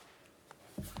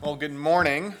Well, good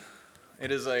morning.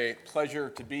 It is a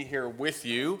pleasure to be here with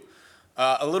you.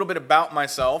 A little bit about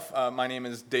myself. My name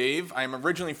is Dave. I'm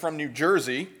originally from New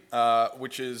Jersey,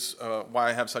 which is why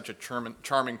I have such a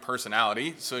charming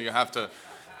personality. So you have to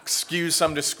excuse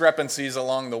some discrepancies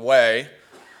along the way.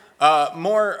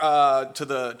 More to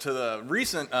the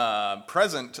recent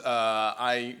present,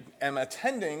 I am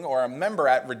attending or a member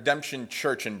at Redemption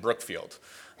Church in Brookfield.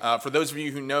 For those of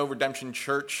you who know Redemption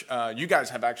Church, you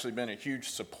guys have actually been a huge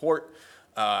support.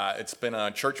 It's been a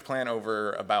church plant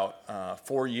over about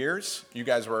 4 years. You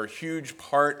guys were a huge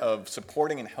part of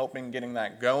supporting and helping getting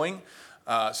that going.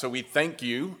 So we thank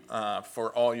you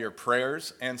for all your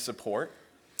prayers and support.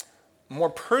 More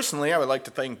personally, I would like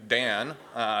to thank Dan.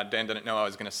 Dan didn't know I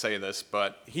was going to say this,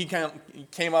 but he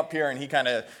came up here and he kind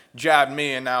of jabbed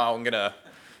me, and now I'm going to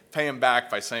pay him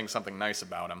back by saying something nice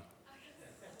about him.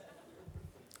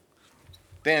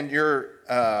 Dan, your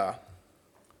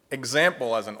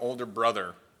example as an older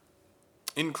brother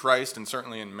in Christ and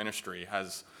certainly in ministry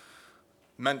has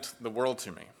meant the world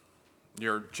to me.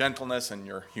 Your gentleness and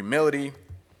your humility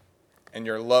and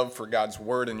your love for God's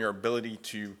word and your ability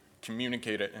to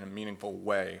communicate it in a meaningful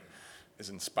way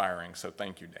is inspiring. So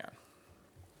thank you, Dan.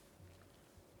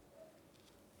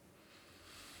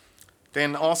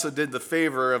 Dan also did the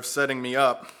favor of setting me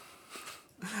up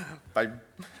by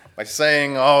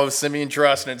saying, oh, Simeon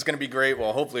Trust, and it's going to be great.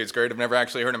 Well, hopefully it's great. I've never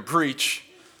actually heard him preach.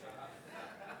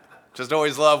 Just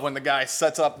always love when the guy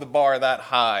sets up the bar that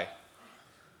high.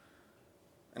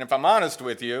 And if I'm honest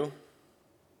with you,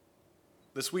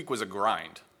 this week was a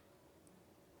grind.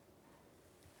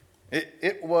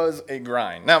 It was a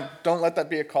grind. Now, don't let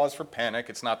that be a cause for panic.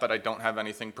 It's not that I don't have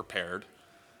anything prepared.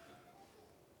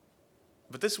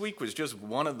 But this week was just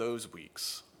one of those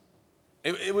weeks.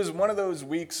 It was one of those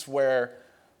weeks where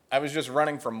I was just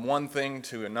running from one thing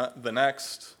to the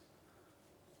next.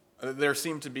 There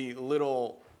seemed to be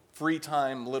little free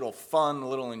time, little fun,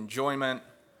 little enjoyment.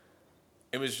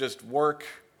 It was just work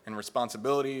and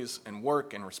responsibilities and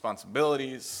work and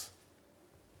responsibilities.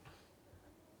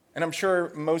 And I'm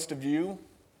sure most of you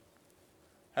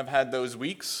have had those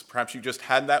weeks. Perhaps you just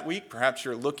had that week. Perhaps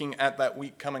you're looking at that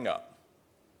week coming up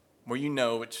where you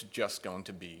know it's just going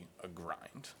to be a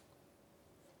grind.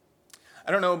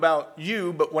 I don't know about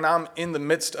you, but when I'm in the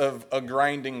midst of a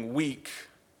grinding week,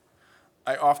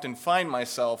 I often find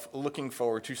myself looking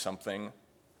forward to something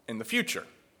in the future.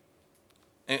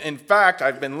 In fact,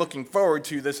 I've been looking forward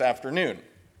to this afternoon.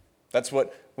 That's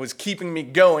what was keeping me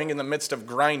going in the midst of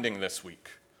grinding this week.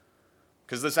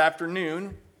 Because this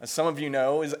afternoon, as some of you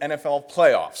know, is NFL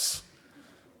playoffs.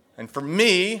 And for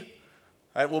me,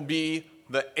 it will be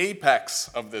the apex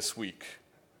of this week.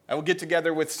 I will get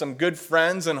together with some good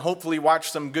friends and hopefully watch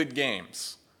some good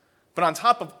games. But on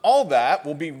top of all that,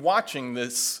 we'll be watching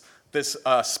this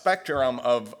spectrum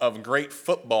of great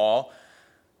football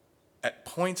at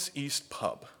Points East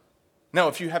Pub. Now,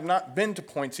 if you have not been to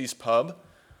Points East Pub,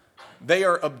 they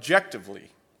are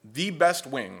objectively the best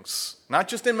wings, not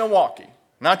just in Milwaukee,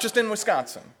 not just in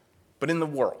Wisconsin, but in the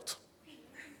world.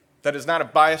 That is not a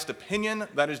biased opinion,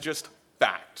 that is just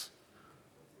fact.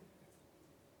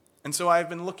 And so I've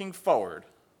been looking forward,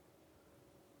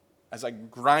 as I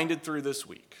grinded through this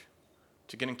week,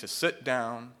 to getting to sit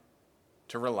down,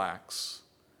 to relax,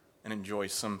 and enjoy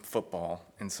some football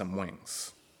and some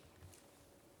wings.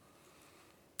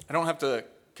 I don't have to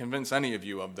convince any of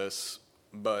you of this,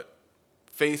 but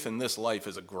faith in this life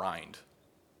is a grind.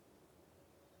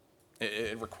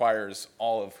 It requires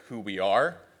all of who we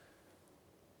are,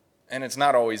 and it's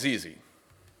not always easy.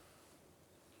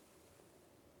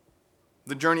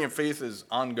 The journey of faith is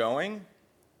ongoing.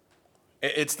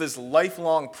 It's this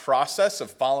lifelong process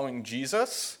of following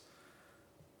Jesus,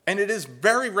 and it is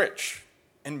very rich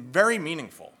and very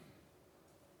meaningful,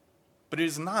 but it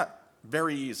is not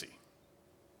very easy.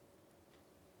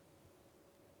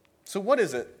 So what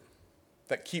is it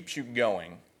that keeps you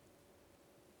going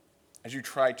as you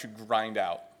try to grind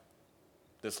out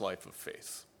this life of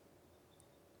faith?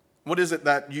 What is it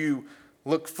that you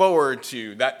look forward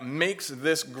to that makes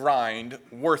this grind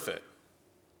worth it?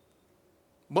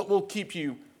 What will keep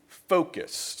you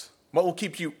focused? What will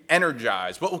keep you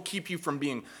energized? What will keep you from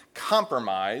being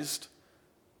compromised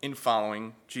in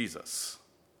following Jesus?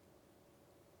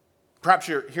 Perhaps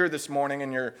you're here this morning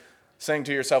and you're saying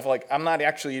to yourself, like, I'm not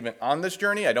actually even on this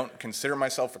journey. I don't consider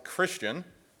myself a Christian.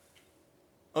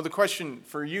 Well, the question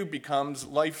for you becomes,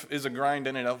 life is a grind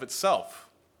in and of itself.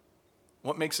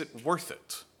 What makes it worth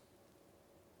it?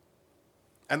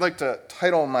 I'd like to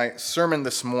title my sermon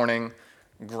this morning,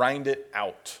 Grind It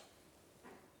Out.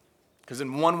 Because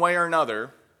in one way or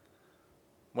another,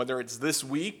 whether it's this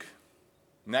week,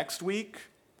 next week,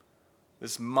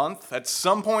 this month, at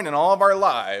some point in all of our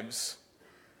lives,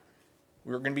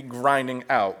 we're going to be grinding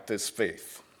out this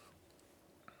faith.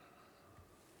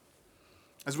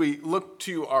 As we look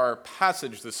to our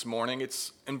passage this morning,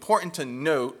 it's important to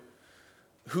note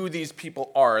who these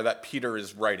people are that Peter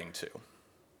is writing to.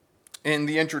 In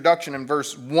the introduction in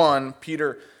verse 1,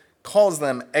 Peter calls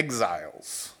them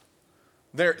exiles.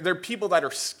 They're people that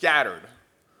are scattered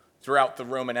throughout the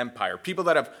Roman Empire, people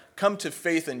that have come to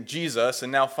faith in Jesus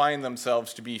and now find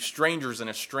themselves to be strangers in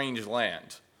a strange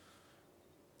land.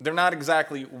 They're not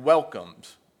exactly welcomed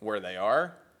where they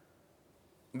are.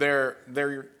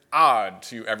 They're odd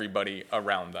to everybody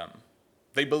around them.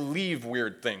 They believe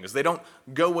weird things. They don't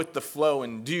go with the flow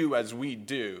and do as we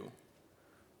do.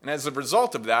 And as a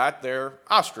result of that, they're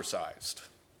ostracized.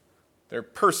 They're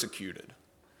persecuted.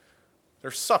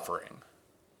 They're suffering.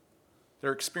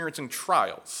 They're experiencing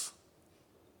trials.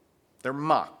 They're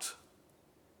mocked.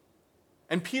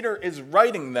 And Peter is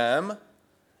writing them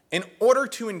in order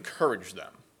to encourage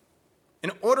them,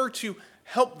 in order to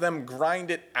help them grind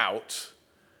it out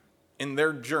in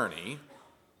their journey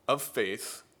of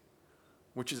faith,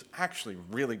 which is actually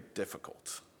really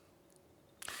difficult.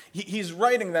 He's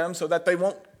writing them so that they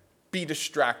won't be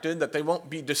distracted, that they won't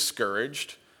be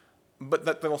discouraged, but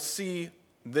that they'll see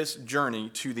this journey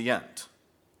to the end.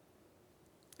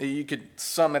 You could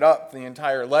sum it up, the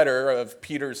entire letter of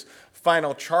Peter's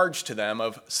final charge to them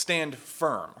of stand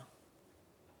firm.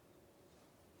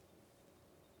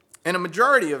 In a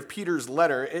majority of Peter's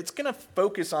letter, it's going to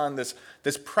focus on this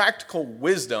practical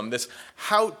wisdom, this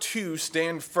how to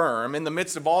stand firm in the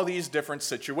midst of all these different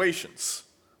situations.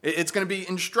 It's going to be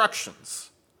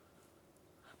instructions.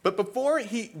 But before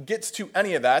he gets to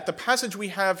any of that, the passage we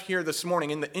have here this morning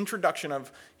in the introduction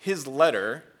of his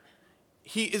letter,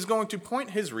 he is going to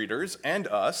point his readers and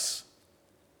us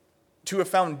to a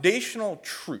foundational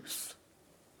truth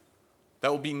that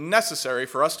will be necessary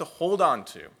for us to hold on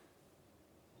to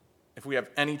if we have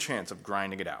any chance of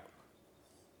grinding it out.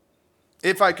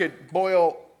 If I could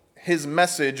boil his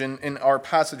message in our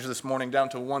passage this morning down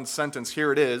to one sentence,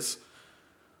 here it is: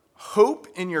 hope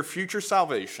in your future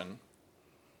salvation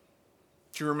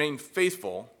to remain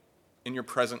faithful in your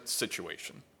present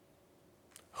situation.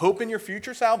 Hope in your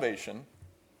future salvation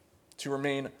to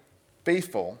remain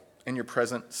faithful in your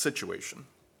present situation.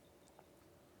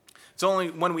 It's only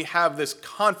when we have this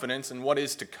confidence in what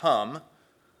is to come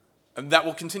that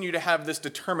we'll continue to have this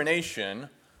determination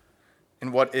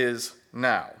in what is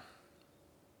now.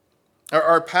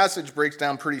 Our passage breaks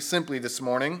down pretty simply this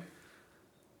morning.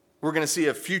 We're going to see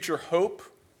a future hope,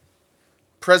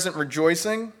 present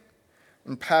rejoicing,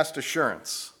 and past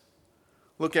assurance.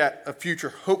 Look at a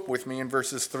future hope with me in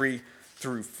verses 3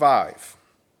 through 5.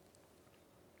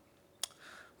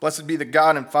 Blessed be the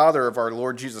God and Father of our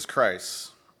Lord Jesus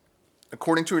Christ.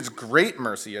 According to his great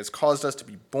mercy, has caused us to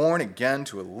be born again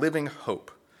to a living hope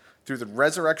through the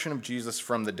resurrection of Jesus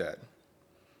from the dead,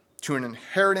 to an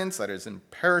inheritance that is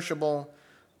imperishable,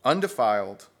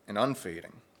 undefiled, and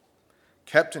unfading,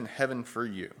 kept in heaven for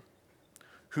you,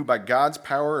 who by God's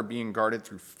power are being guarded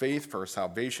through faith for a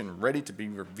salvation ready to be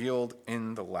revealed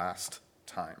in the last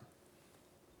time.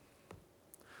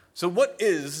 So what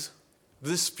is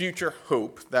this future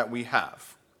hope that we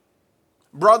have?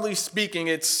 Broadly speaking,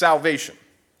 it's salvation.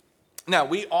 Now,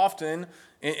 we often,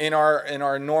 in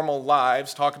our normal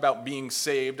lives, talk about being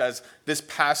saved as this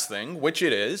past thing, which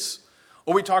it is,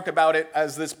 or we talk about it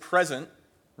as this present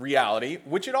reality,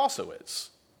 which it also is.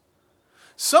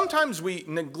 Sometimes we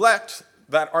neglect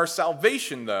that our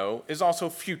salvation, though, is also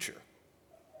future.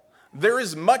 There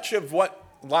is much of what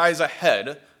lies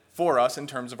ahead for us in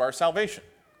terms of our salvation.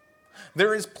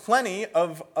 There is plenty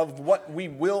of what we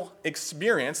will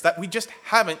experience that we just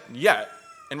haven't yet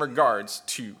in regards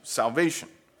to salvation.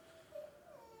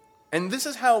 And this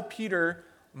is how Peter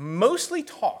mostly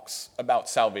talks about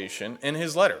salvation in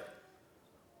his letter.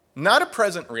 Not a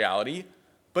present reality,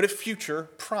 but a future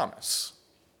promise.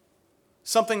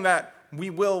 Something that we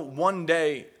will one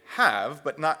day have,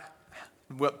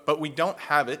 but we don't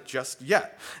have it just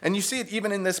yet. And you see it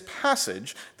even in this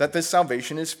passage that this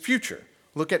salvation is future.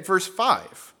 Look at verse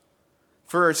 5.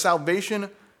 For salvation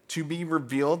to be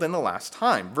revealed in the last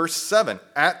time. Verse 7,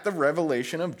 at the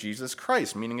revelation of Jesus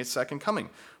Christ, meaning his second coming.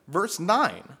 Verse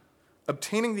 9,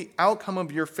 obtaining the outcome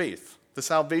of your faith, the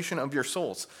salvation of your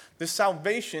souls. This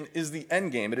salvation is the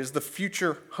end game. It is the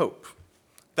future hope.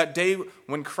 That day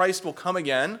when Christ will come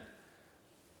again,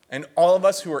 and all of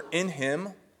us who are in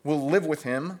him will live with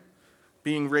him,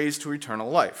 being raised to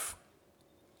eternal life.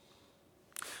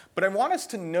 But I want us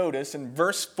to notice in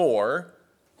verse 4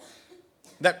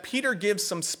 that Peter gives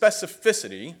some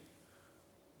specificity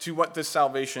to what this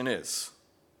salvation is.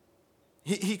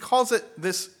 He calls it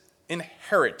this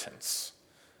inheritance.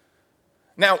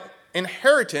 Now,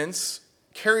 inheritance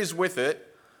carries with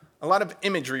it a lot of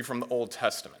imagery from the Old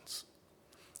Testament.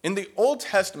 In the Old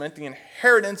Testament, the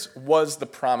inheritance was the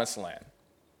promised land.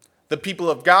 The people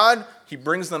of God, he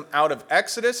brings them out of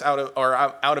Exodus, out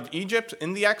of Egypt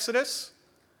in the Exodus.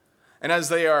 And as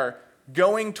they are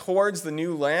going towards the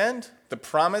new land, the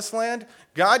promised land,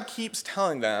 God keeps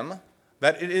telling them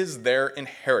that it is their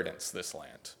inheritance, this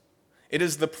land. It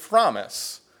is the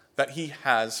promise that he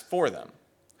has for them.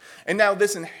 And now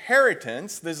this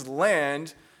inheritance, this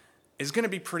land, is going to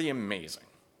be pretty amazing.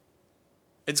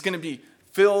 It's going to be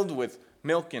filled with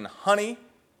milk and honey.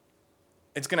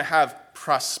 It's going to have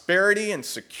prosperity and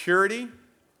security.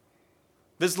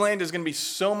 This land is going to be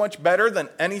so much better than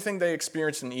anything they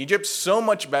experienced in Egypt, so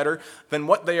much better than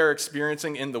what they are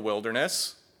experiencing in the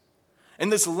wilderness.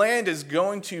 And this land is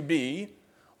going to be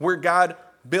where God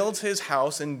builds his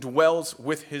house and dwells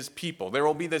with his people. There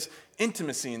will be this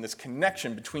intimacy and this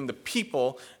connection between the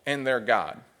people and their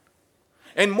God.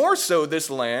 And more so, this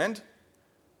land,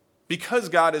 because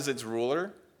God is its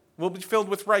ruler, will be filled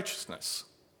with righteousness,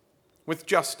 with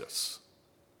justice.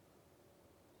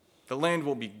 The land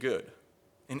will be good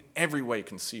in every way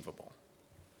conceivable.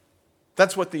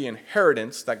 That's what the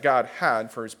inheritance that God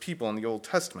had for his people in the Old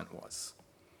Testament was.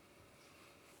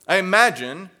 I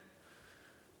imagine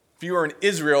if you were an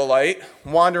Israelite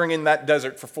wandering in that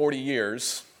desert for 40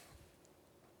 years,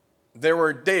 there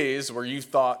were days where you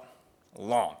thought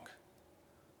long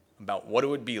about what it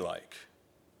would be like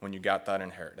when you got that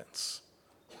inheritance.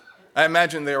 I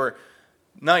imagine there were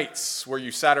nights where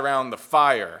you sat around the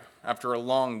fire after a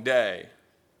long day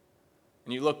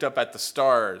and you looked up at the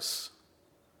stars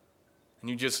and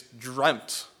you just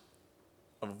dreamt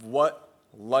of what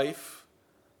life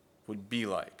would be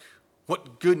like,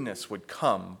 what goodness would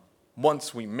come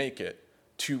once we make it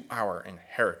to our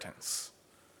inheritance.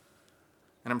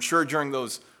 And I'm sure during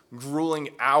those grueling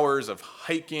hours of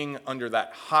hiking under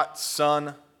that hot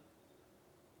sun,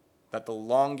 that the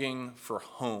longing for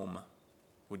home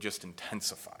would just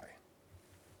intensify.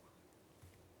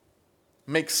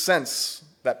 It makes sense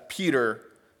that Peter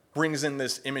brings in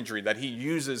this imagery, that he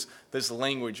uses this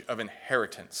language of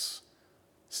inheritance,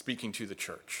 speaking to the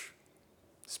church,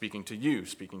 speaking to you,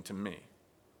 speaking to me.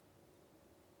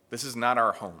 This is not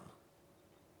our home.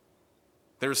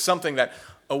 There's something that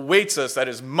awaits us that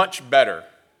is much better.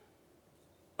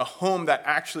 A home that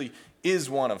actually is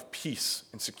one of peace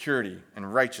and security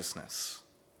and righteousness.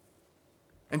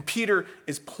 And Peter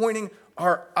is pointing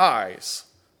our eyes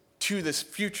to this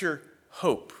future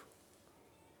hope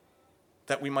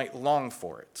that we might long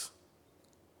for it.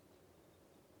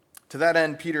 To that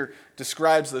end, Peter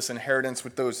describes this inheritance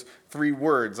with those three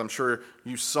words. I'm sure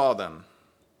you saw them.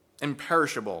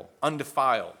 Imperishable,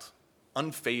 undefiled,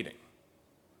 unfading.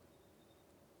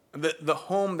 The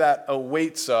home that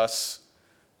awaits us,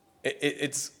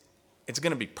 it's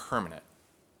going to be permanent.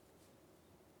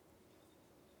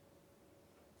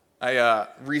 I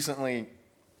recently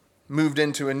moved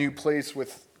into a new place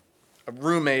with a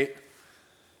roommate,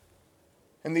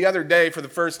 and the other day, for the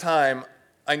first time,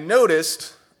 I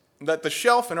noticed that the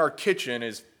shelf in our kitchen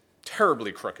is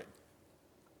terribly crooked.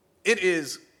 It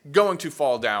is going to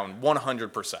fall down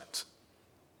 100%.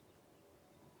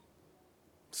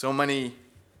 So many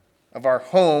of our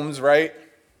homes, right?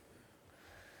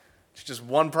 It's just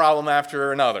one problem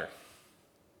after another.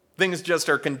 Things just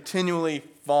are continually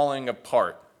falling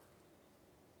apart.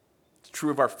 It's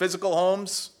true of our physical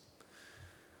homes.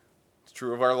 It's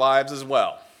true of our lives as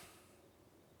well.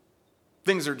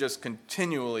 Things are just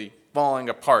continually falling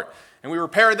apart. And we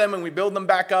repair them and we build them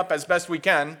back up as best we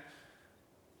can.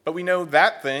 But we know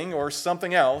that thing or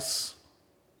something else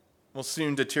will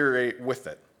soon deteriorate with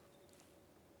it.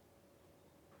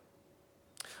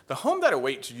 The home that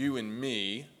awaits you and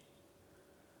me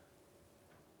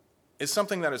is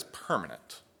something that is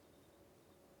permanent.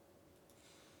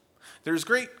 There's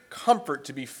great comfort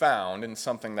to be found in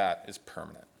something that is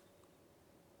permanent.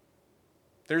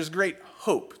 There's great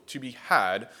hope to be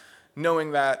had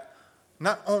knowing that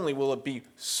not only will it be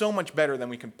so much better than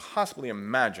we can possibly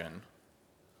imagine,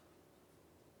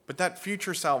 but that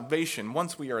future salvation,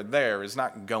 once we are there, is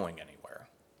not going anywhere.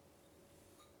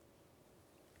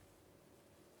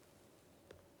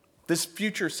 This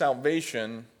future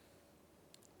salvation,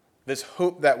 this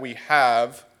hope that we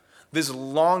have, this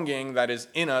longing that is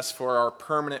in us for our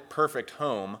permanent, perfect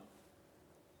home,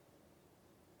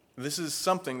 this is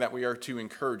something that we are to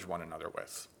encourage one another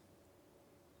with.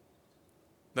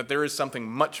 That there is something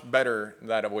much better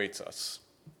that awaits us.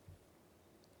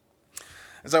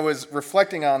 As I was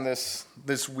reflecting on this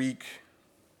week,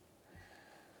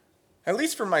 At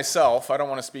least for myself, I don't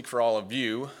want to speak for all of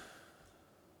you,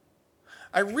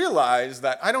 I realize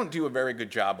that I don't do a very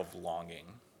good job of longing.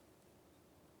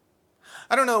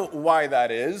 I don't know why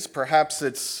that is. Perhaps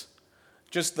it's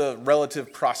just the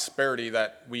relative prosperity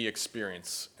that we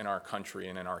experience in our country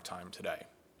and in our time today.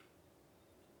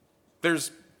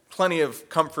 There's plenty of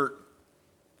comfort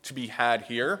to be had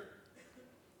here,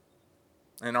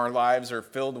 and our lives are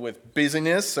filled with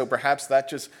busyness, so perhaps that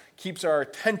just keeps our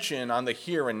attention on the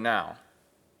here and now.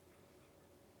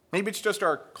 Maybe it's just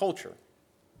our culture,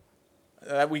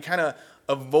 that we kind of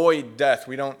avoid death.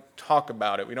 We don't talk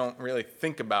about it. We don't really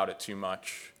think about it too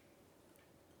much.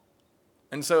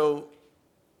 And so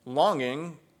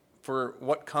longing for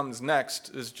what comes next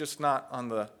is just not on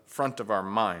the front of our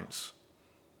minds.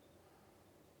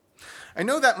 I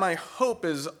know that my hope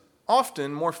is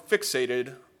often more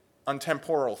fixated on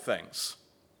temporal things.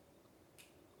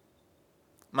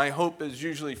 My hope is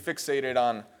usually fixated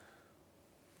on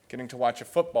getting to watch a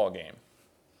football game.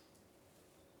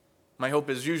 My hope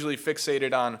is usually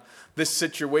fixated on this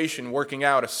situation working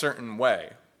out a certain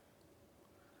way.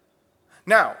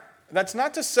 Now, that's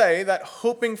not to say that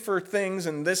hoping for things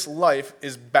in this life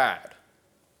is bad.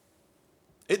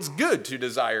 It's good to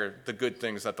desire the good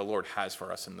things that the Lord has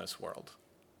for us in this world.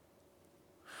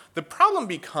 The problem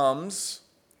becomes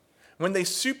when they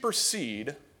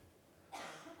supersede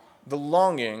the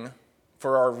longing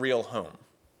for our real home.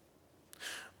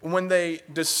 When they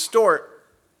distort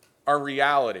our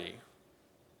reality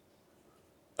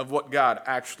of what God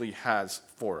actually has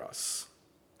for us.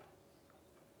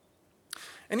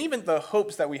 And even the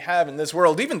hopes that we have in this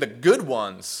world, even the good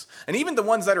ones, and even the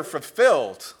ones that are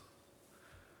fulfilled,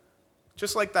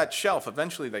 just like that shelf,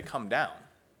 eventually they come down.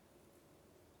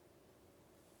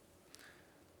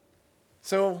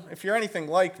 So if you're anything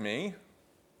like me,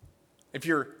 if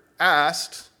you're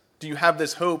asked, do you have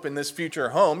this hope in this future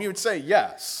home, you would say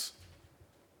yes.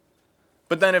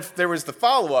 But then if there was the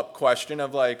follow-up question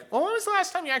of like, well, when was the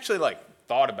last time you actually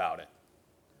thought about it?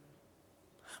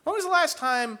 When was the last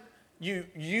time you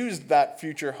used that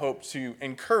future hope to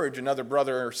encourage another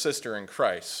brother or sister in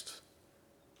Christ?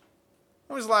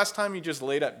 When was the last time you just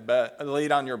laid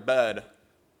on your bed,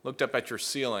 looked up at your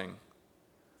ceiling,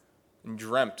 and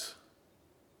dreamt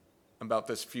about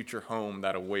this future home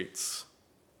that awaits?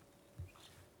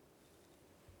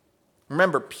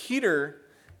 Remember, Peter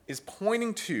is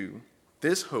pointing to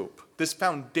this hope, this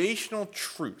foundational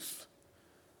truth,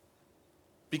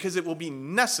 because it will be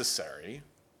necessary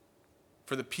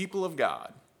for the people of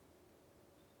God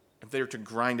if they are to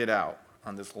grind it out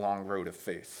on this long road of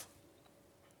faith.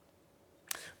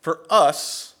 For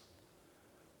us,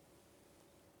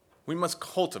 we must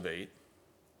cultivate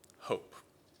hope.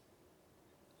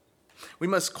 We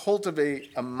must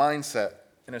cultivate a mindset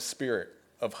and a spirit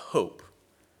of hope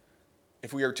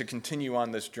if we are to continue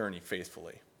on this journey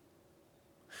faithfully.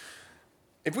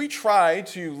 If we try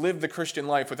to live the Christian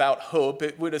life without hope,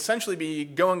 it would essentially be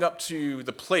going up to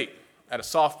the plate at a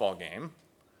softball game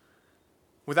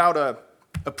without an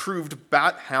approved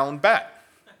bat-hound bat.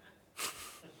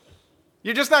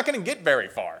 You're just not going to get very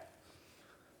far.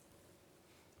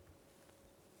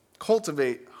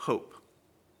 Cultivate hope,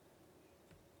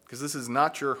 because this is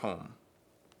not your home,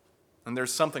 and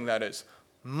there's something that is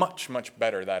much, much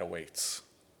better that awaits.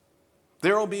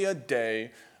 There will be a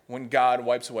day when God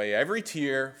wipes away every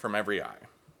tear from every eye.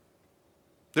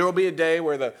 There will be a day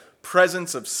where the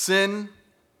presence of sin,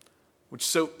 which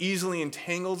so easily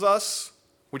entangles us,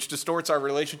 which distorts our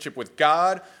relationship with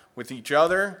God, with each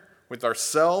other, with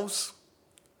ourselves,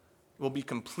 will be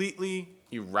completely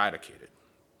eradicated.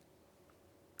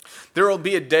 There will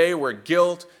be a day where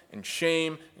guilt and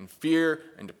shame and fear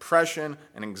and depression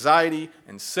and anxiety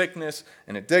and sickness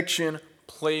and addiction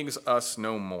plagues us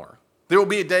no more. There will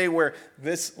be a day where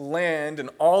this land and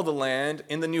all the land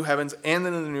in the new heavens and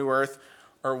in the new earth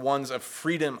are ones of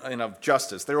freedom and of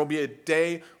justice. There will be a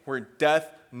day where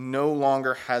death no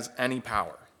longer has any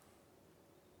power.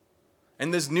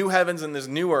 And this new heavens and this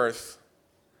new earth,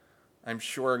 I'm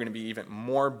sure, are going to be even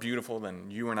more beautiful than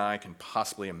you and I can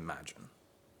possibly imagine.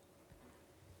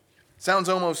 Sounds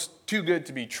almost too good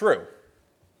to be true.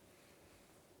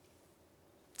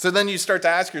 So then you start to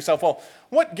ask yourself, well,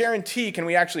 what guarantee can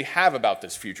we actually have about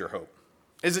this future hope?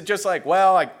 Is it just like,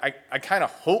 well, I kind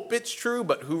of hope it's true,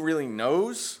 but who really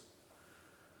knows?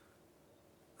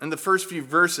 In the first few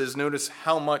verses, notice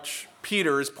how much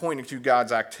Peter is pointing to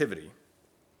God's activity.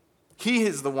 He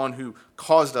is the one who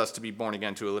caused us to be born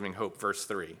again to a living hope, verse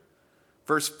 3.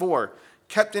 Verse 4,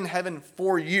 kept in heaven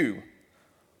for you,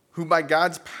 who by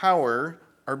God's power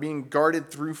are being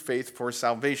guarded through faith for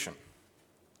salvation.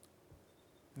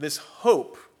 This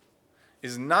hope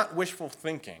is not wishful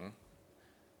thinking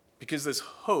because this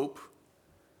hope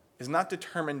is not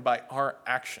determined by our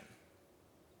action.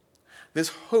 This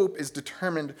hope is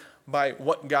determined by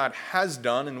what God has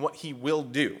done and what he will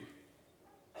do.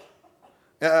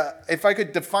 If I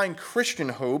could define Christian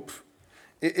hope,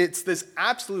 it's this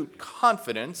absolute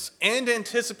confidence and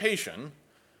anticipation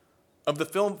of the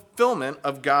fulfillment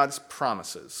of God's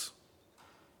promises.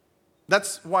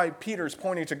 That's why Peter's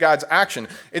pointing to God's action.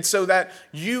 It's so that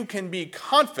you can be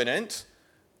confident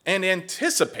and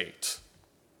anticipate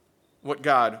what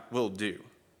God will do.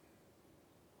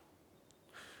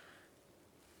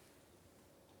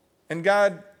 And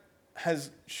God has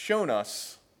shown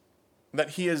us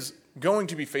that he is going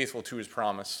to be faithful to his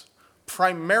promise,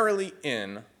 primarily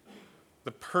in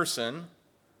the person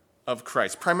of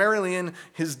Christ, primarily in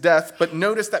his death. But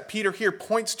notice that Peter here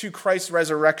points to Christ's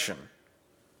resurrection.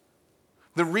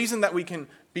 The reason that we can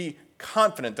be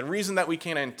confident, the reason that we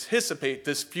can anticipate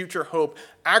this future hope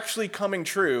actually coming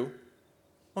true,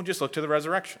 well, just look to the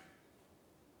resurrection.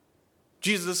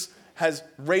 Jesus has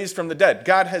raised from the dead.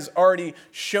 God has already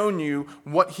shown you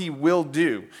what he will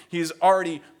do. He has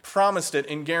already promised it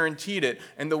and guaranteed it.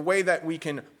 And the way that we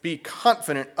can be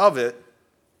confident of it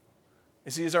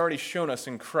is he has already shown us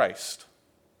in Christ.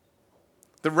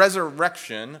 The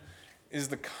resurrection is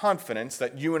the confidence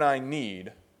that you and I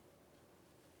need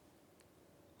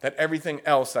that everything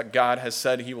else that God has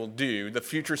said he will do, the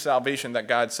future salvation that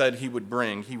God said he would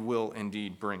bring, he will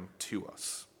indeed bring to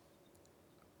us.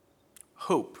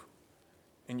 Hope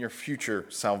in your future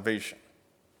salvation.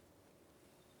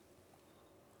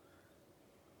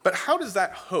 But how does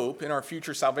that hope in our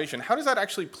future salvation, how does that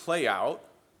actually play out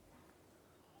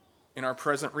in our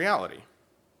present reality?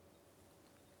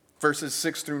 Verses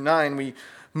 6 through 9, we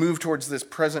move towards this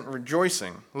present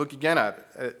rejoicing. Look again at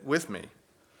it with me.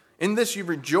 In this you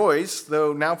rejoice,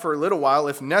 though now for a little while,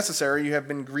 if necessary, you have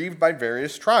been grieved by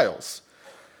various trials,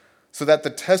 so that the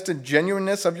tested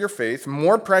genuineness of your faith,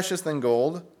 more precious than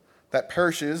gold, that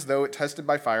perishes, though it tested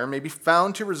by fire, may be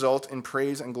found to result in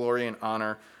praise and glory and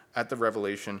honor at the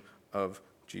revelation of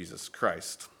Jesus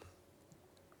Christ.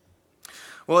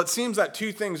 Well, it seems that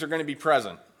two things are going to be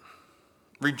present: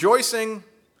 rejoicing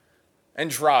and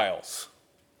trials.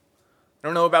 I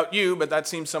don't know about you, but that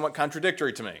seems somewhat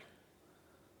contradictory to me.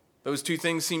 Those two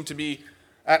things seem to be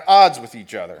at odds with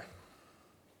each other.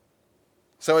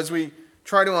 So as we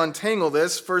try to untangle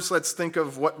this, first let's think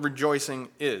of what rejoicing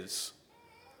is.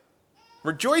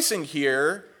 Rejoicing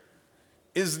here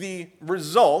is the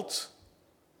result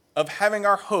of having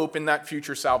our hope in that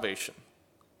future salvation.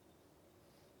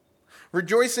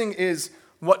 Rejoicing is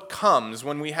what comes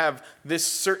when we have this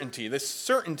certainty. This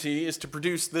certainty is to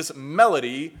produce this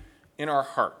melody in our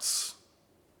hearts.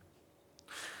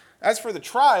 As for the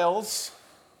trials,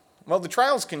 well, the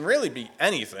trials can really be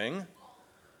anything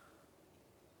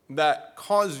that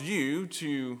cause you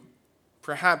to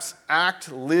perhaps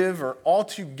act, live, or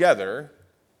altogether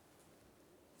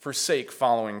forsake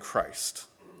following Christ.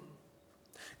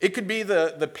 It could be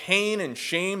the pain and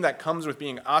shame that comes with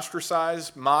being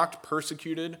ostracized, mocked,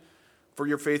 persecuted for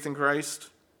your faith in Christ.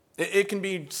 It can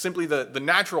be simply the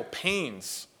natural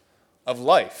pains of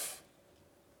life,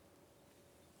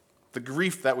 the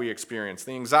grief that we experience,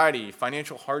 the anxiety,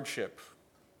 financial hardship.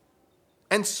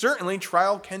 And certainly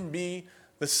trial can be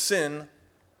the sin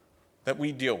that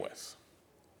we deal with.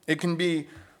 It can be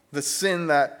the sin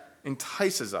that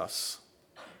entices us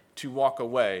to walk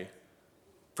away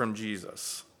from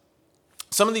Jesus.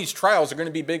 Some of these trials are going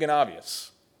to be big and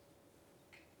obvious.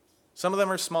 Some of them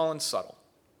are small and subtle.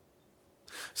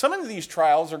 Some of these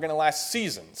trials are going to last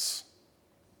seasons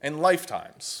and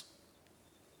lifetimes.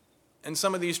 And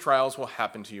some of these trials will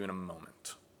happen to you in a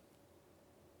moment.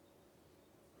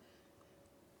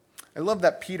 I love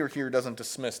that Peter here doesn't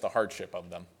dismiss the hardship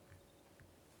of them.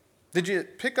 Did you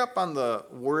pick up on the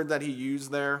word that he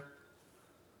used there?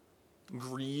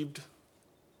 Grieved.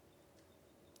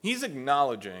 He's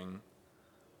acknowledging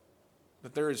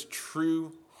that there is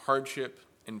true hardship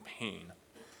and pain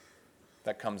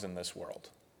that comes in this world.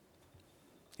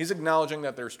 He's acknowledging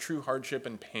that there's true hardship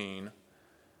and pain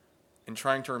in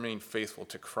trying to remain faithful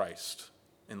to Christ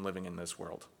in living in this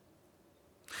world.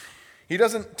 He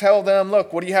doesn't tell them,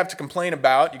 look, what do you have to complain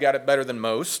about? You got it better than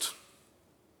most.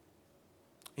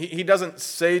 He doesn't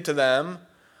say to them,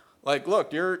 like,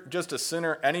 look, you're just a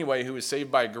sinner anyway who is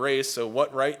saved by grace, so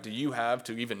what right do you have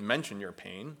to even mention your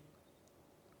pain?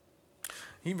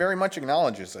 He very much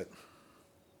acknowledges it.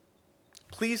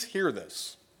 Please hear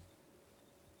this.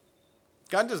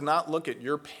 God does not look at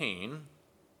your pain.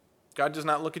 God does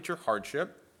not look at your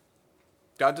hardship.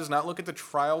 God does not look at the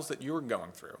trials that you are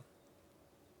going through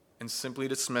and simply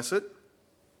dismiss it.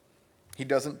 He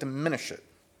doesn't diminish it.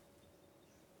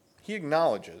 he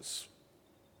acknowledges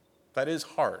that is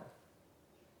hard,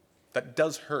 that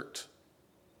does hurt,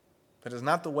 that is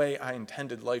not the way I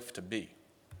intended life to be.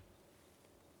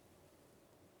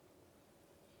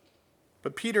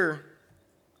 But Peter,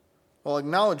 while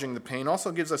acknowledging the pain,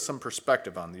 also gives us some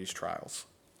perspective on these trials.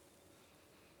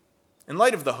 In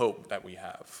light of the hope that we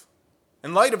have,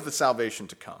 in light of the salvation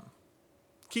to come,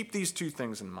 keep these two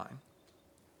things in mind.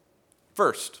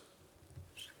 First,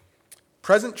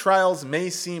 present trials may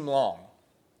seem long,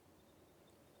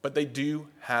 but they do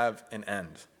have an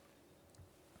end.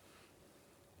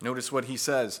 Notice what he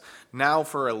says. Now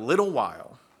for a little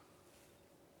while.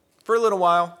 For a little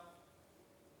while.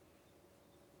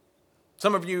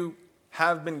 Some of you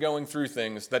have been going through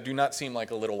things that do not seem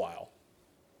like a little while.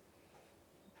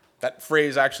 That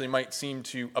phrase actually might seem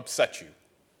to upset you.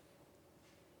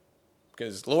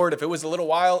 Because, Lord, if it was a little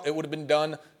while, it would have been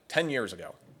done 10 years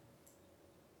ago.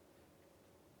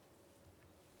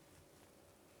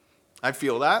 I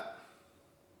feel that.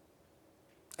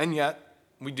 And yet,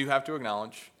 we do have to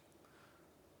acknowledge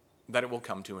that it will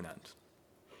come to an end.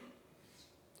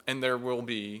 And there will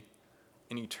be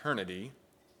an eternity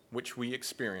which we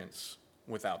experience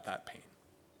without that pain.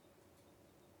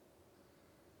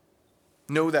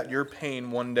 Know that your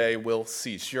pain one day will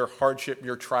cease. Your hardship,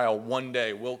 your trial one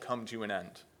day will come to an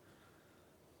end.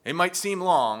 It might seem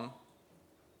long,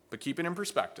 but keep it in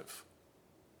perspective.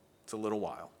 It's a little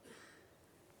while.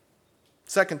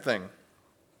 Second thing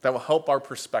that will help our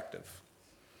perspective.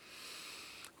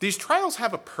 These trials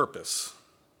have a purpose.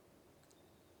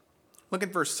 Look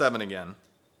at verse 7 again.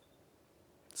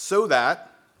 So that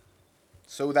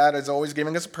is always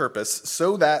giving us a purpose,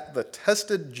 so that the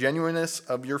tested genuineness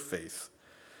of your faith,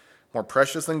 more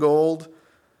precious than gold,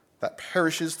 that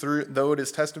perishes through though it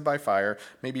is tested by fire,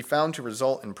 may be found to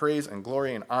result in praise and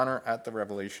glory and honor at the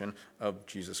revelation of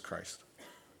Jesus Christ.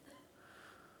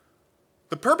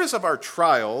 The purpose of our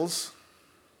trials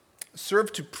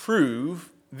serve to prove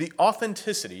the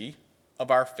authenticity of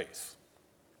our faith.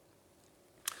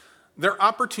 They're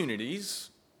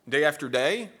opportunities, day after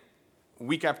day,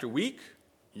 week after week,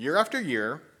 year after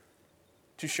year,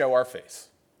 to show our faith.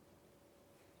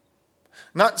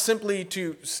 Not simply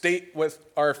to state what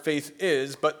our faith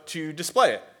is, but to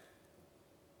display it,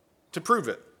 to prove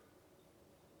it,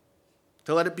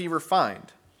 to let it be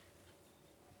refined.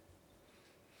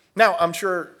 Now, I'm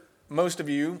sure most of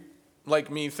you, like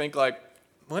me, think like,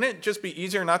 wouldn't it just be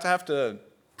easier not to have to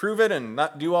prove it and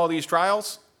not do all these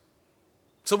trials?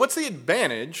 So what's the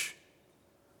advantage,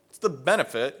 what's the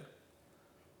benefit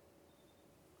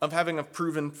of having a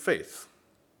proven faith?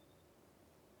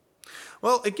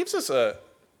 Well, it gives us a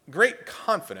great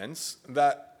confidence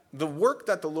that the work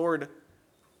that the Lord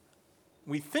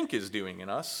we think is doing in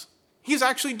us, he's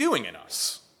actually doing in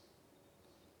us.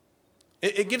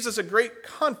 It gives us a great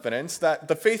confidence that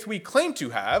the faith we claim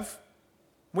to have,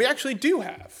 we actually do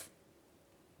have.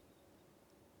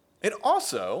 It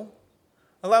also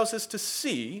allows us to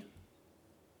see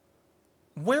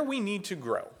where we need to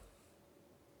grow.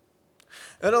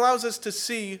 It allows us to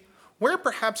see where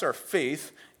perhaps our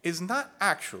faith is not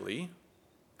actually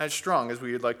as strong as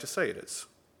we would like to say it is.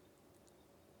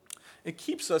 It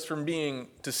keeps us from being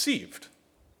deceived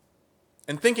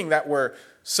and thinking that we're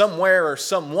somewhere or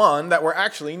someone that we're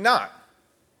actually not.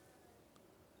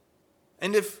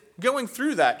 And if going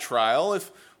through that trial,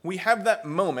 if we have that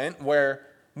moment where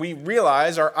we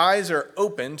realize our eyes are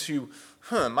open to,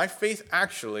 my faith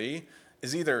actually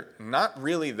is either not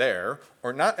really there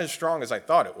or not as strong as I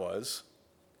thought it was,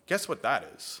 guess what that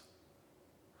is?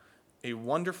 A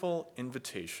wonderful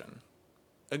invitation,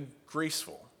 a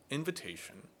graceful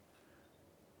invitation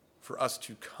for us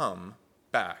to come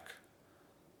back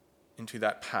into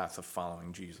that path of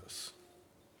following Jesus.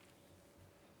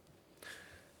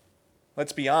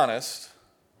 Let's be honest,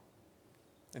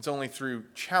 it's only through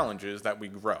challenges that we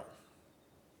grow.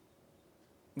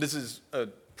 This is a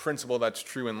principle that's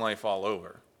true in life all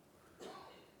over.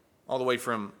 All the way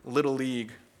from Little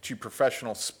League to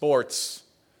professional sports.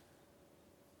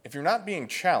 If you're not being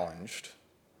challenged,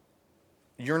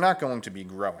 you're not going to be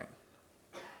growing.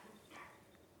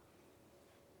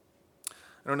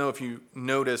 I don't know if you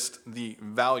noticed the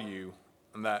value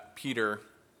that Peter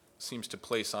seems to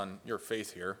place on your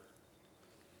faith here.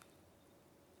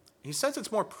 He says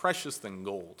it's more precious than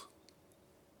gold.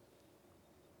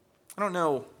 I don't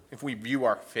know if we view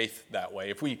our faith that way,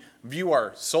 if we view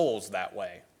our souls that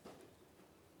way.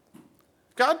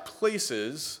 God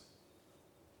places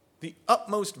the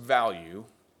utmost value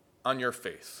on your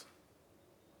faith.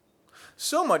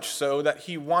 So much so that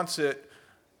he wants it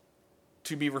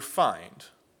to be refined,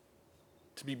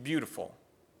 to be beautiful,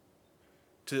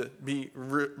 to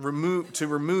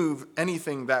remove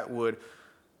anything that would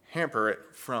hamper it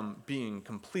from being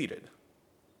completed.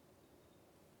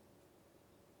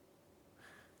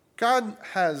 God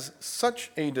has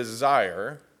such a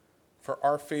desire for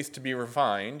our faith to be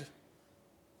refined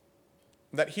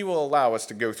that he will allow us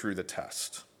to go through the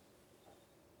test.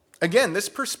 Again, this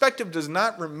perspective does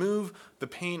not remove the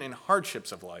pain and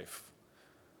hardships of life,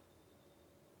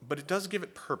 but it does give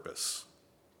it purpose.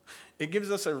 It gives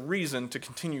us a reason to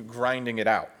continue grinding it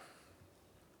out.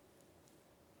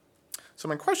 So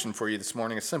my question for you this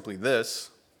morning is simply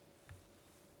this: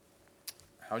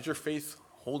 how's your faith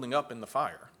holding up in the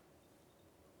fire?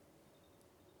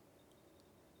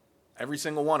 Every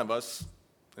single one of us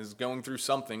is going through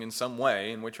something in some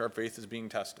way in which our faith is being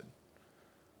tested.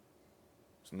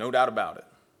 There's no doubt about it.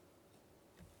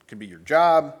 It could be your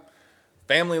job,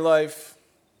 family life,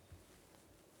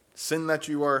 sin that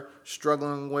you are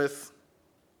struggling with.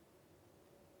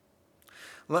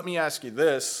 Let me ask you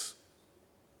this: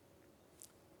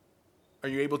 are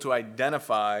you able to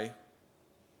identify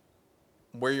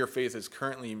where your faith is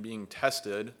currently being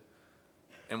tested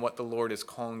and what the Lord is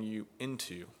calling you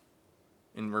into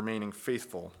in remaining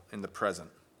faithful in the present?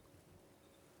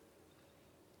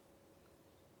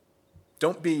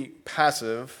 Don't be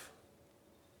passive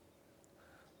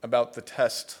about the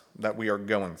test that we are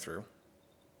going through.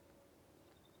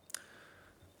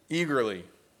 Eagerly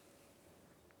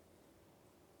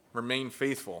remain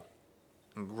faithful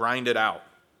and grind it out.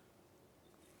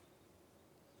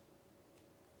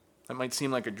 That might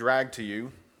seem like a drag to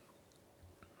you,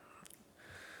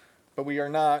 but we are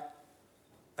not,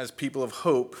 as people of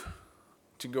hope,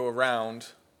 to go around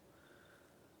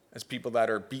as people that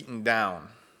are beaten down,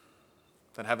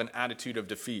 that have an attitude of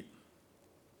defeat.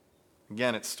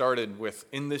 Again, it started with,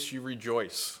 "In this you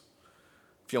rejoice."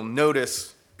 If you'll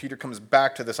notice, Peter comes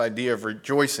back to this idea of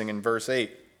rejoicing in verse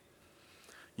 8.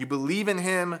 You believe in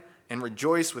him and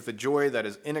rejoice with a joy that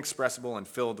is inexpressible and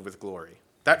filled with glory.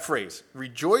 That phrase,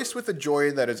 rejoice with a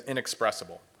joy that is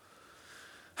inexpressible.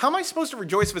 How am I supposed to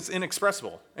rejoice if it's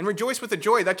inexpressible? And rejoice with a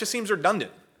joy, that just seems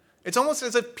redundant. It's almost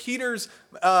as if Peter's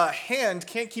hand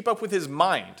can't keep up with his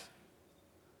mind.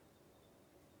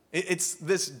 It's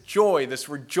this joy, this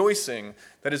rejoicing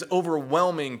that is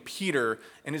overwhelming Peter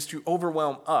and is to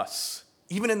overwhelm us,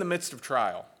 even in the midst of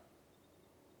trial,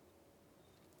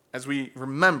 as we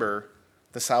remember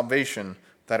the salvation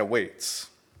that awaits.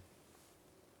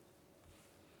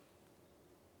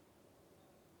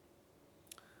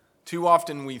 Too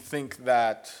often we think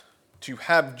that to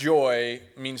have joy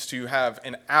means to have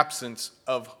an absence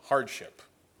of hardship.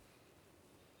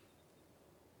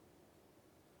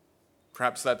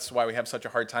 Perhaps that's why we have such a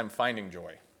hard time finding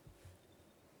joy.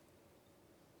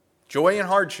 Joy and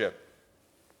hardship,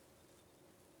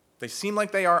 they seem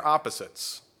like they are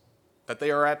opposites, that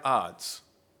they are at odds.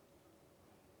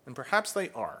 And perhaps they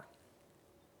are.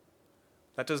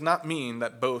 That does not mean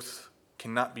that both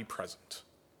cannot be present.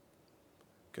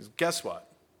 Because guess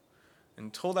what?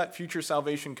 Until that future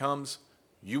salvation comes,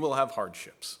 you will have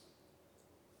hardships.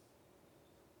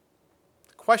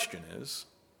 The question is,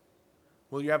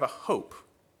 will you have a hope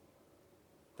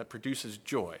that produces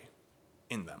joy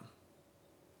in them?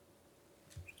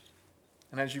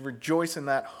 And as you rejoice in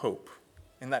that hope,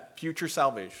 in that future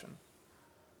salvation,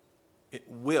 it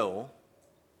will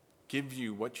give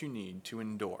you what you need to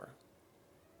endure,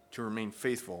 to remain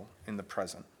faithful in the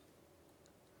present.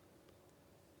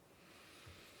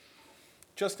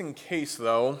 Just in case,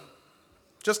 though,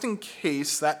 just in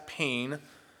case that pain,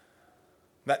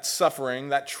 that suffering,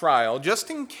 that trial, just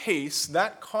in case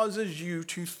that causes you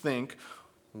to think,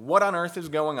 what on earth is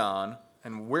going on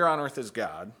and where on earth is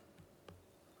God?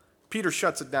 Peter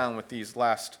shuts it down with these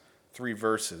last 3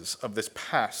 verses of this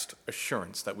past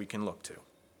assurance that we can look to.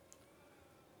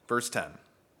 Verse 10.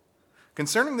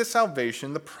 Concerning this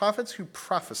salvation, the prophets who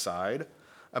prophesied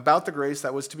about the grace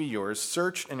that was to be yours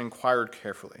searched and inquired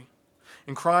carefully,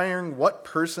 inquiring what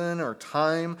person or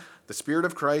time the Spirit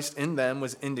of Christ in them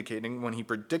was indicating when he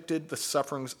predicted the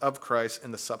sufferings of Christ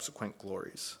and the subsequent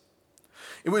glories.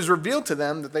 It was revealed to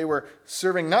them that they were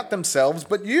serving not themselves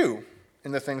but you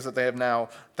in the things that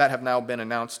have now been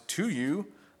announced to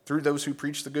you through those who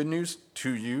preach the good news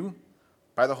to you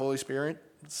by the Holy Spirit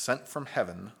sent from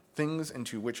heaven, things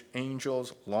into which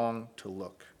angels long to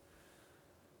look.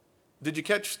 Did you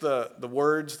catch the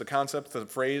words, the concept, the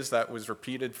phrase that was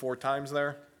repeated 4 times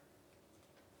there?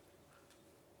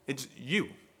 It's you,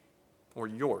 or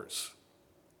yours.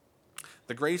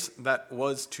 The grace that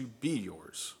was to be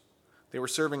yours. They were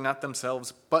serving not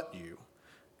themselves, but you,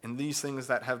 and these things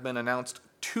that have been announced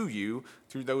to you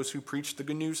through those who preach the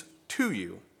good news to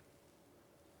you.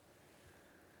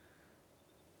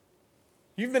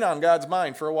 You've been on God's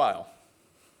mind for a while.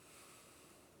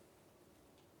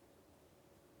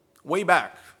 Way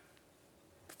back,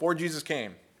 before Jesus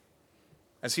came,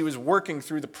 as he was working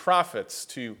through the prophets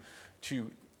to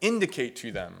indicate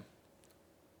to them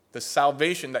the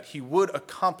salvation that he would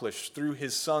accomplish through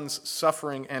his son's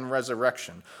suffering and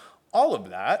resurrection. All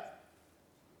of that,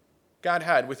 God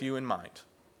had with you in mind.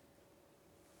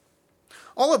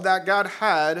 All of that God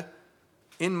had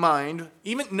in mind,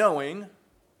 even knowing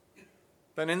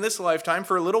that in this lifetime,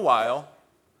 for a little while,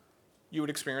 you would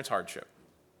experience hardship.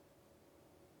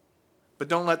 But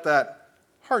don't let that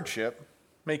hardship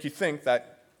make you think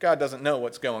that God doesn't know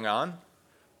what's going on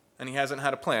and he hasn't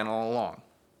had a plan all along.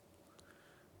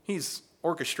 He's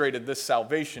orchestrated this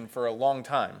salvation for a long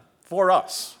time for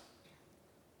us.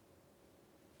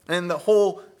 And the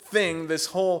whole thing, this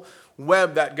whole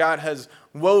web that God has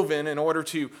woven in order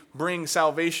to bring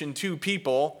salvation to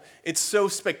people, it's so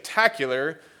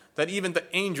spectacular that even the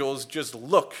angels just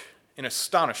look in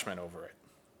astonishment over it.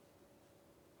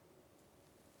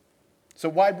 So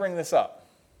why bring this up?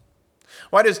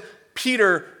 Why does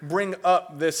Peter bring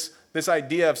up this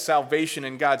idea of salvation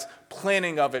and God's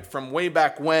planning of it from way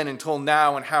back when until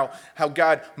now, and how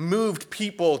God moved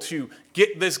people to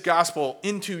get this gospel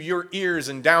into your ears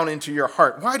and down into your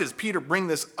heart? Why does Peter bring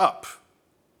this up?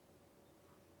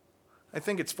 I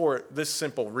think it's for this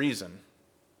simple reason.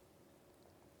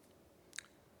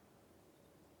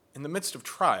 In the midst of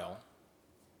trial,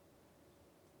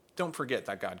 don't forget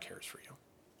that God cares for you.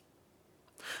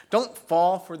 Don't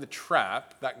fall for the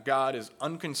trap that God is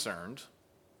unconcerned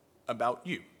about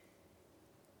you.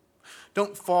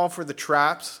 Don't fall for the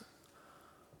traps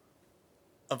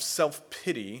of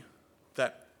self-pity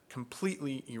that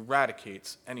completely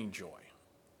eradicates any joy.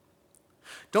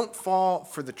 Don't fall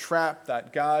for the trap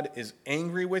that God is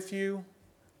angry with you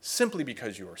simply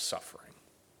because you are suffering.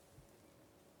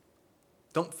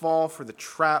 Don't fall for the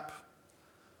trap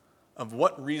of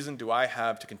what reason do I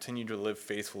have to continue to live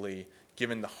faithfully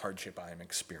given the hardship I am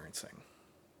experiencing.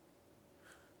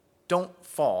 Don't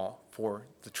fall for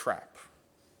the trap.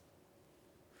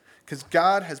 Because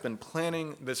God has been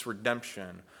planning this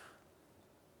redemption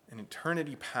in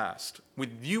eternity past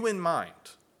with you in mind.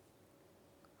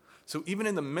 So even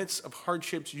in the midst of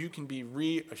hardships, you can be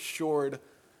reassured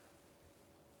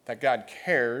that God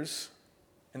cares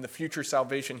and the future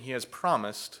salvation he has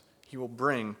promised he will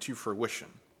bring to fruition.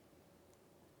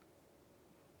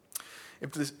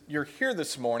 If you're here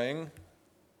this morning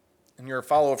and you're a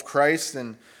follower of Christ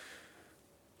and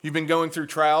you've been going through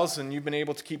trials and you've been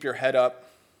able to keep your head up,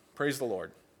 praise the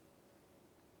Lord.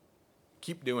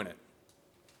 Keep doing it.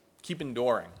 Keep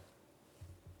enduring.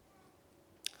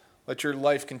 Let your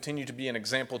life continue to be an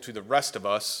example to the rest of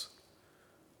us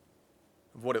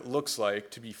of what it looks like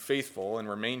to be faithful and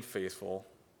remain faithful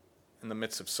in the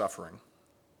midst of suffering.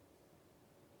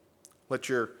 Let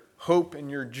your hope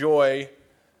and your joy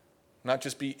not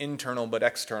just be internal, but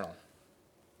external,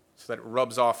 so that it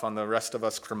rubs off on the rest of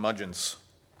us curmudgeons.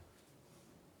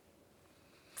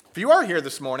 If you are here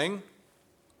this morning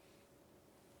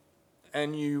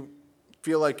and you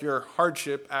feel like your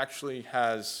hardship actually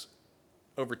has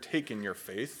overtaken your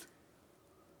faith,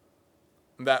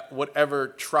 that whatever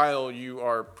trial you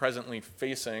are presently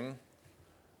facing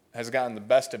has gotten the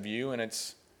best of you and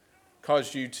it's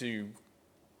caused you to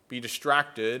be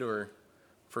distracted or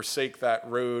forsake that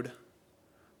road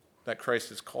that Christ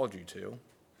has called you to,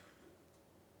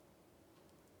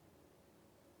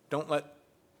 don't let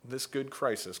this good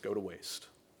crisis go to waste.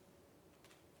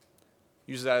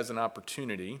 Use that as an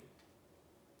opportunity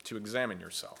to examine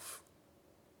yourself.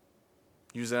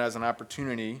 Use it as an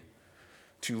opportunity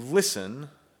to listen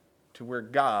to where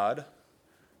God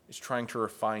is trying to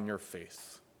refine your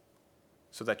faith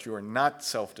so that you are not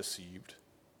self-deceived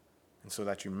and so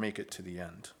that you make it to the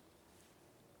end.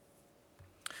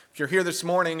 If you're here this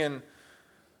morning and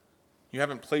you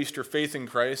haven't placed your faith in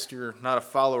Christ, you're not a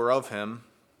follower of him,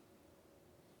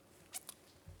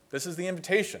 this is the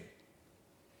invitation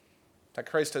that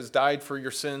Christ has died for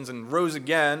your sins and rose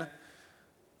again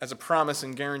as a promise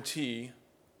and guarantee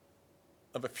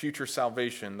of a future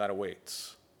salvation that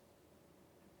awaits.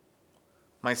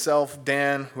 Myself,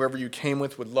 Dan, whoever you came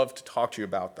with, would love to talk to you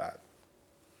about that.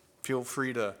 Feel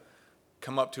free to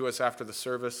come up to us after the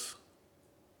service.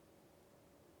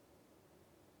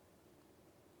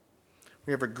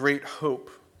 We have a great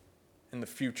hope in the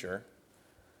future.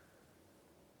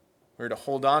 We're to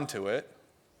hold on to it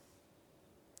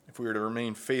if we were to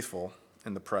remain faithful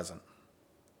in the present.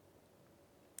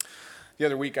 The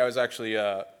other week I was actually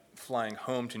flying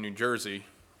home to New Jersey.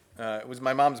 It was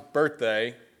my mom's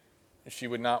birthday. She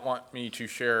would not want me to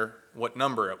share what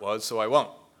number it was, so I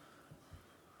won't.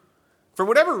 For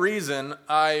whatever reason,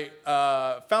 I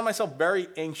found myself very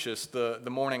anxious the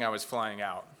morning I was flying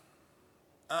out.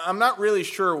 I'm not really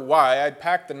sure why. I'd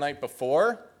packed the night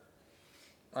before.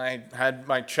 I had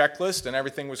my checklist and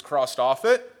everything was crossed off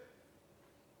it.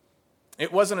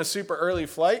 It wasn't a super early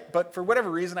flight, but for whatever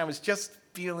reason, I was just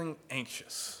feeling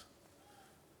anxious.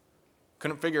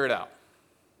 Couldn't figure it out.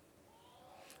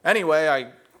 Anyway,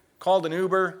 I called an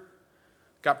Uber,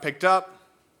 got picked up,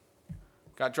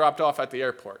 got dropped off at the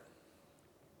airport.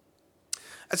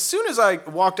 As soon as I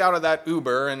walked out of that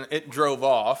Uber and it drove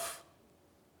off,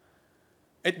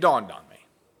 it dawned on me.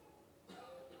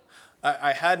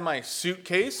 I had my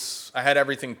suitcase, I had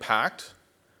everything packed.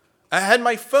 I had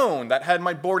my phone that had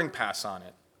my boarding pass on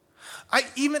it. I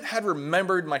even had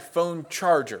remembered my phone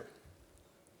charger.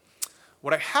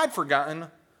 What I had forgotten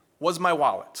was my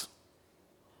wallet.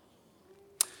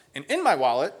 And in my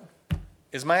wallet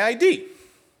is my ID.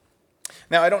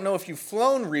 Now, I don't know if you've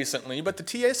flown recently, but the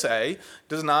TSA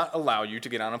does not allow you to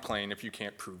get on a plane if you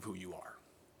can't prove who you are.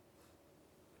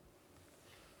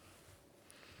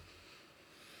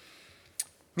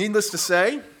 Needless to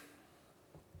say,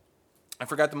 I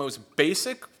forgot the most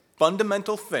basic,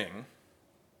 fundamental thing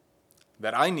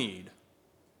that I need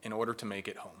in order to make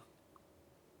it home.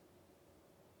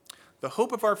 The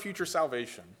hope of our future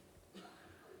salvation,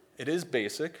 it is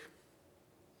basic,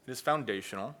 it is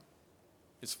foundational,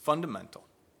 it's fundamental.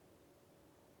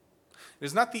 It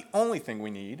is not the only thing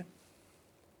we need,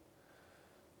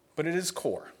 but it is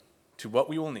core to what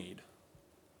we will need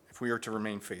if we are to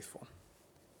remain faithful.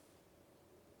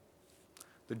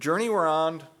 The journey we're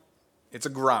on, it's a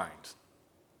grind.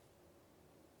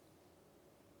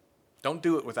 Don't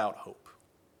do it without hope.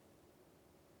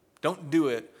 Don't do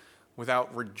it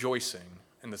without rejoicing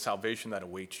in the salvation that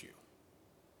awaits you.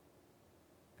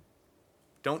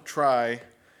 Don't try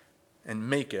and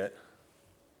make it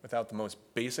without the most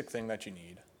basic thing that you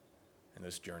need in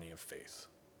this journey of faith: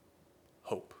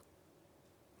 hope.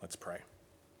 Let's pray.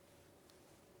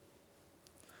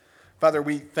 Father,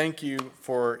 we thank you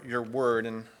for your word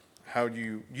and how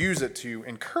you use it to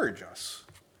encourage us,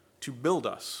 to build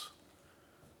us.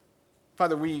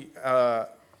 Father, we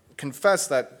confess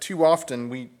that too often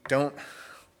we don't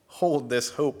hold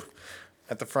this hope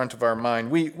at the front of our mind.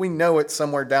 We know it's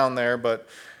somewhere down there, but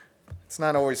it's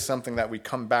not always something that we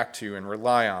come back to and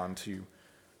rely on to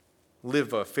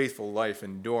live a faithful life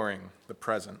enduring the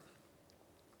present.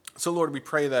 So, Lord, we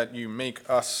pray that you make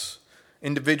us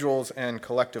individuals and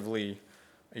collectively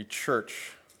a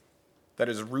church that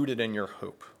is rooted in your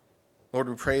hope. Lord,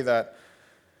 we pray that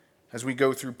as we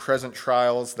go through present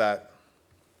trials, that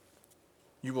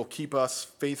you will keep us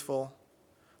faithful,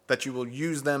 that you will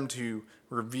use them to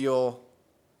reveal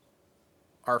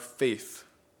our faith,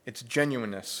 its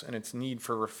genuineness, and its need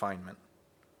for refinement.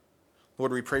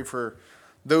 Lord, we pray for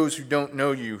those who don't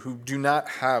know you, who do not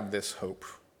have this hope.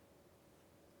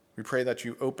 We pray that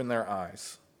you open their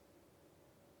eyes.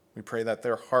 We pray that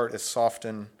their heart is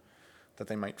softened, that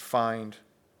they might find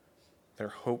their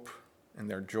hope and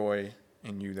their joy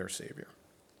in you, their Savior.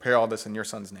 Pray all this in your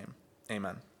Son's name.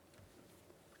 Amen.